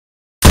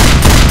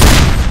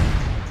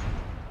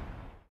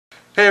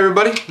Hey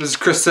everybody, this is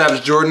Chris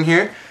Savage Jordan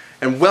here,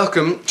 and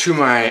welcome to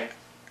my,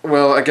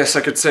 well, I guess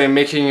I could say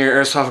making your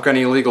airsoft gun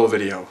illegal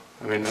video.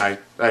 I mean, I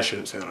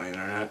shouldn't say that on the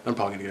internet. I'm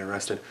probably gonna get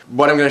arrested.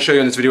 What I'm gonna show you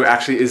in this video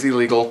actually is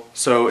illegal.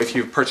 So if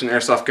you've purchased an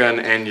airsoft gun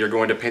and you're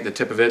going to paint the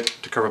tip of it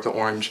to cover up the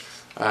orange,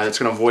 it's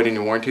gonna avoid any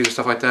warranties or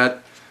stuff like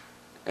that.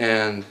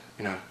 And,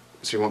 you know,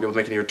 so you won't be able to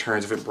make any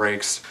returns if it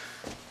breaks.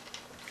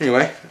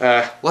 Anyway,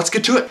 let's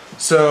get to it.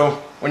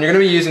 So when you're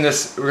gonna be using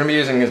this, we're gonna be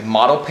using this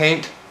model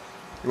paint.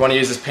 You want to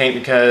use this paint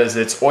because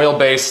it's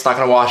oil-based, it's not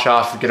going to wash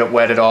off, get it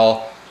wet at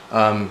all,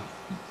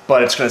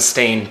 but it's going to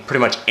stain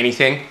pretty much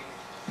anything.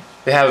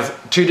 They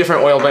have two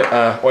different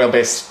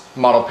oil-based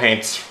model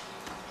paints.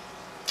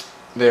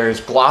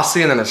 There's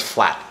glossy and then there's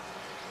flat.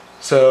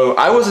 So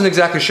I wasn't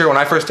exactly sure when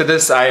I first did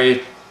this.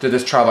 I did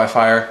this trial by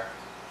fire.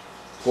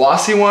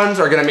 Glossy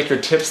ones are going to make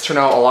your tips turn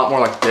out a lot more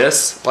like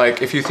this.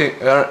 Like if you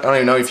think, I don't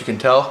even know if you can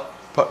tell,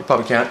 you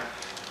probably can't.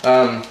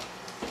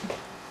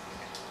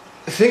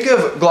 Think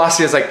of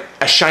glossy as like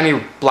a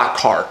shiny black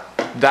car.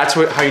 That's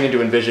how you need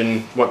to envision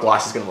what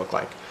glossy is going to look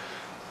like.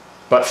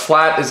 But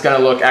flat is going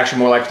to look actually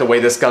more like the way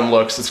this gun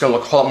looks. It's going to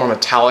look a whole lot more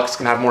metallic. It's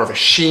going to have more of a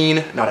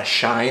sheen, not a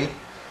shine.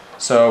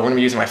 So we're going to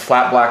be using my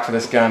flat black for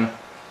this gun.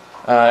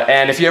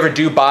 And if you ever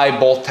do buy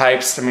both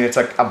types, I mean it's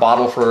like a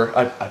 $1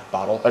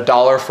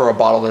 for a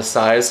bottle this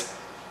size.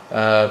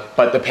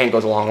 But the paint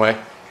goes a long way.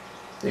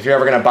 If you're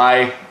ever going to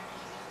buy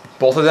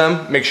both of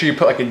them, make sure you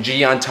put like a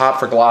G on top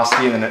for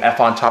glossy and then an F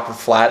on top for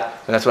flat.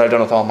 And that's what I've done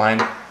with all mine.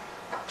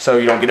 So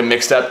you don't get them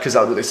mixed up because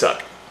that would really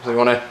suck. So you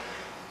want to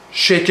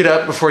shake it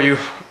up before you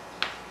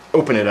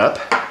open it up.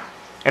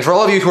 And for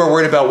all of you who are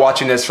worried about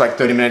watching this for like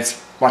 30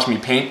 minutes, watching me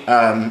paint,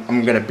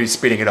 I'm going to be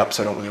speeding it up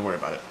so don't really worry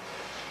about it.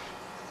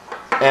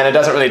 And it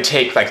doesn't really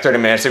take like 30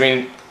 minutes. I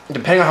mean,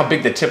 depending on how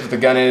big the tip of the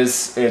gun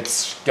is,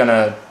 it's going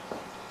to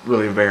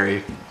really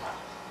vary.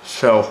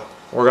 So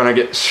we're going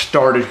to get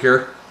started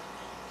here.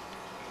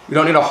 You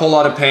don't need a whole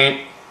lot of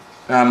paint.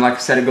 Like I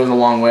said, it goes a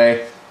long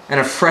way. And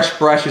a fresh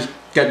brush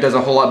does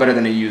a whole lot better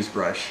than a used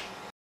brush.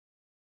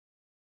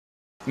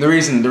 And the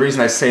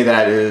reason I say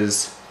that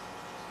is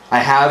I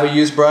have a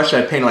used brush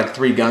I painted like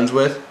 3 guns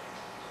with.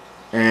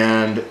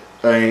 And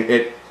I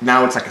mean,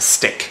 now it's like a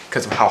stick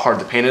because of how hard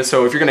the paint is.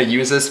 So if you're going to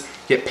use this,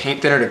 get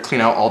paint thinner to clean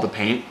out all the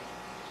paint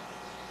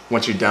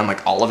once you're done,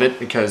 like all of it,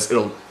 because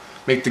it'll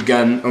make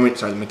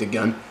make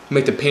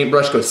the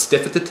paintbrush go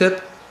stiff at the tip,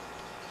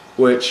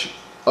 which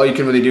all you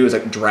can really do is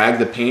like drag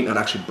the paint, not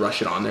actually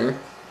brush it on there.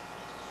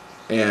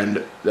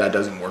 And that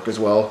doesn't work as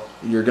well.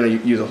 You're gonna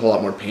use a whole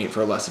lot more paint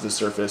for less of the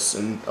surface,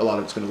 and a lot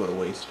of it's gonna go to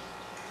waste.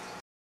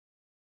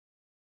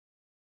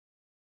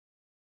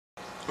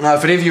 Now,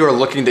 if any of you are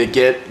looking to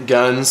get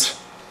guns,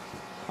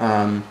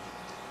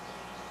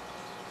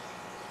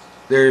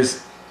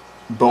 there's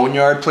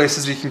boneyard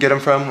places you can get them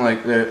from,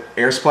 like the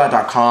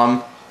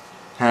Airsplat.com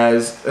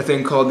has a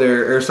thing called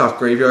their Airsoft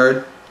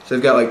Graveyard. So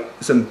they've got like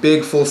some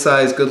big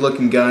full-size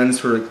good-looking guns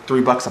for like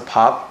 $3 a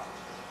pop.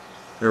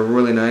 They're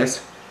really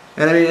nice.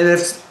 And I mean, and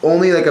it's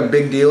only like a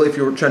big deal if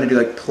you're trying to do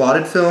like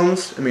plotted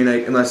films. I mean,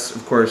 unless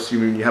of course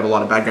you have a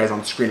lot of bad guys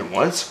on screen at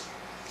once.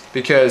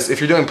 Because if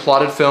you're doing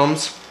plotted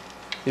films,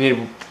 you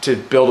need to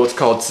build what's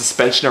called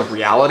suspension of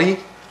reality.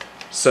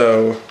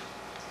 So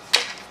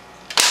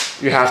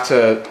you have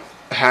to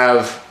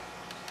have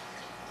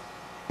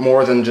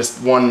more than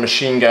just one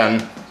machine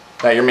gun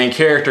that your main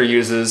character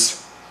uses.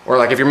 Or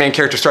like if your main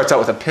character starts out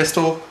with a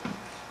pistol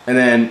and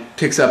then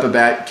picks up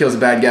kills a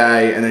bad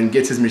guy and then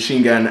gets his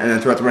machine gun, and then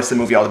throughout the rest of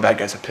the movie all the bad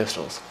guys have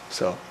pistols.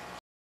 So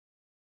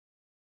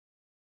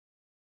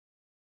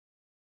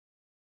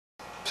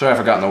sorry I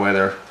forgot in the way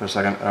there for a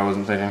second. I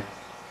wasn't thinking.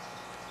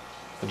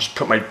 I just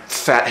put my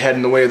fat head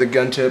in the way of the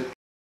gun tip.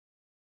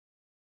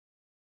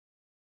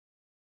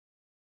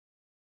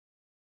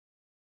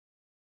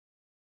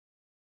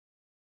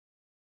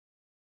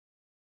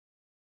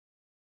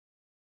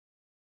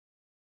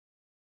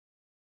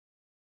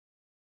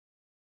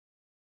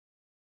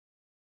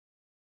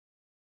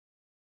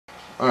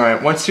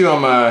 Alright, once you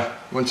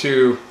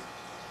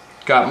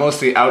got most of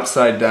the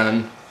outside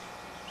done,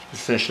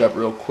 just finish it up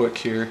real quick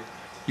here.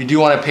 You do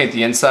want to paint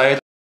the inside.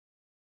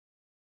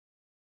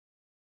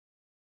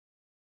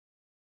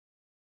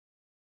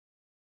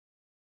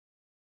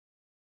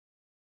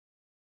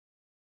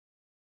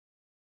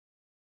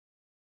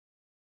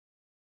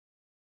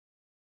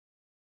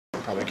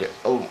 Probably get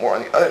a little more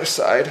on the other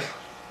side,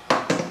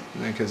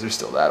 because there's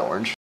still that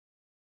orange.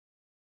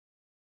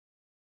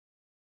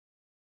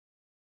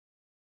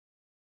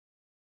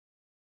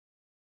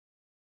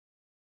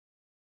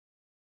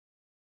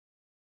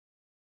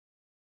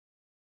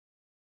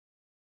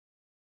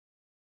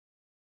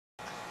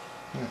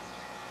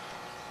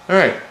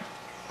 Alright,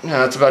 yeah,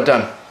 that's about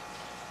done.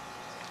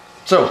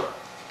 So,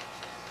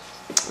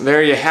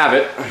 there you have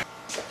it.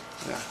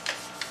 Yeah.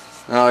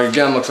 Now your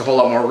gun looks a whole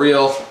lot more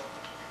real.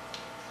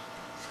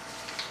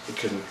 You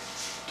can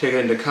take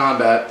it into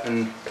combat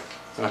and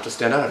not have to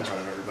stand out in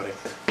front of everybody.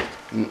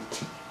 And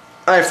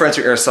I have friends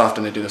who airsoft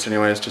and they do this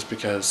anyways just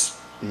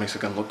because it makes the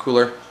gun look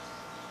cooler.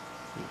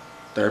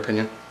 Their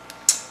opinion.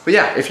 But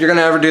yeah, if you're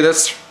gonna ever do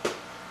this,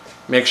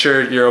 Make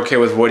sure you're okay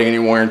with voiding any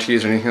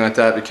warranties or anything like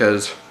that,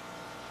 because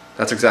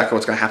that's exactly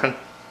what's going to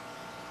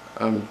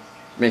happen.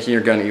 Making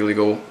your gun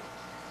illegal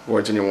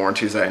voids any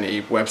warranties that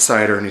any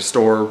website or any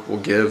store will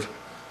give,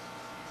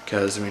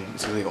 because I mean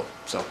it's illegal.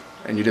 So,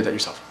 and you did that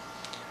yourself.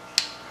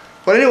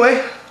 But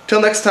anyway, till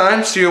next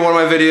time, see you in one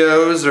of my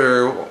videos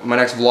or my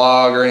next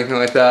vlog or anything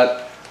like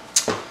that.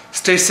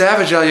 Stay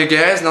savage, all you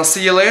guys, and I'll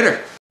see you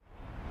later.